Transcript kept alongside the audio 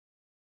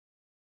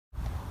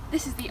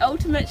This is the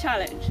ultimate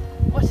challenge.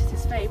 What is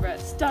his favourite?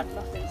 Stud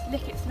muffins,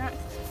 Likit snacks,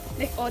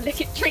 or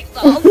Likit treat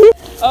bars?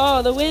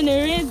 Oh, the winner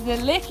is the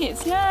Likit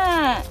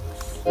snacks.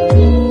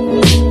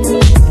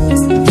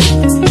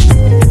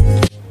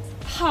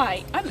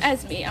 Hi, I'm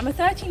Esme. I'm a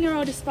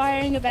 13-year-old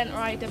aspiring event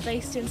rider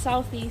based in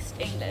South East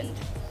England.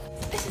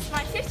 This is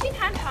my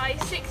 15-hand-high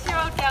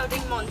 6-year-old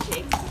gelding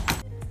Monty.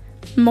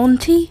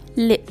 Monty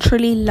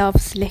literally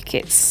loves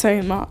Likit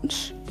so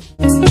much.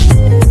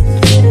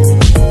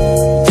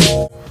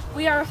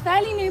 We are a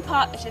fairly new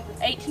partnership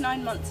of 8 to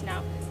 9 months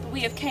now, but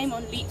we have came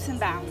on leaps and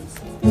bounds.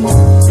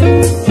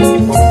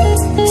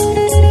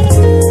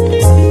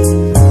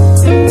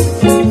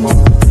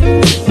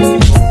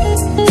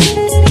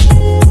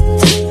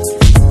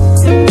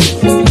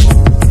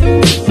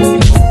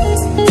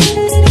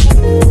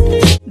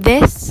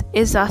 This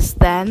is us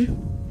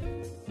then,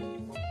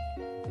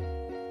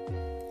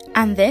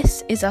 and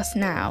this is us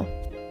now.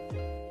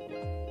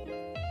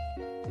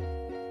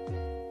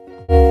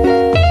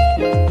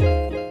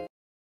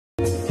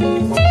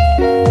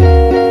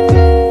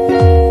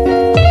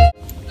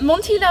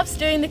 Monty loves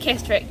doing the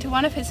kiss trick to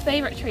one of his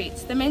favourite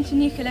treats, the mint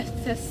and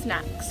eucalyptus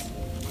snacks.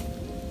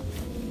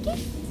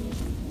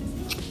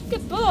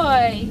 Good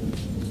boy!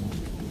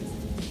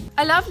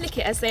 I love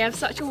Likit as they have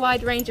such a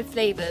wide range of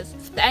flavours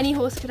that any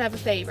horse could have a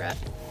favourite.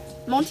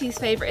 Monty's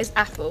favourite is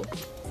apple.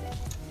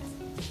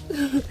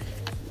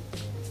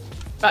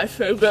 That's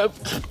so good.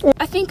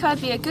 I think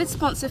I'd be a good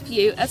sponsor for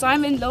you as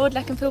I'm in Lord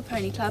Leconfield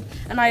Pony Club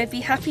and I'd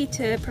be happy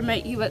to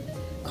promote you at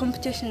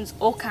competitions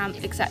or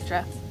camp,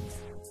 etc.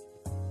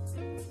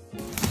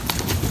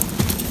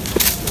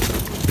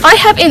 I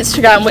have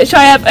Instagram, which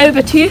I have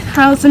over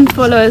 2,000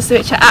 followers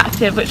which are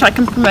active, which I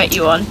can promote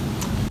you on.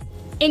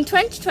 In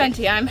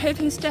 2020, I'm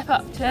hoping to step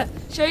up to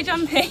show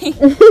jumping,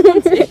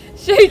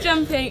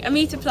 a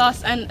metre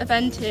plus and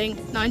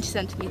eventing 90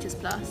 centimetres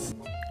plus.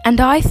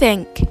 And I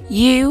think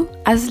you,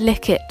 as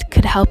Likit,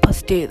 could help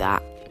us do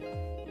that.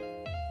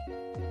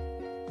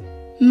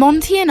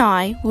 Monty and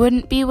I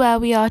wouldn't be where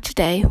we are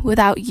today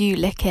without you,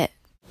 Likit.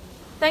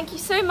 Thank you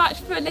so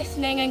much for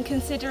listening and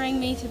considering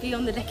me to be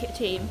on the Likit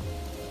team.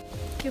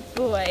 Good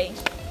boy.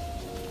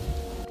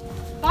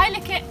 Bye,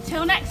 Likit.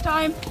 Till next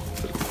time.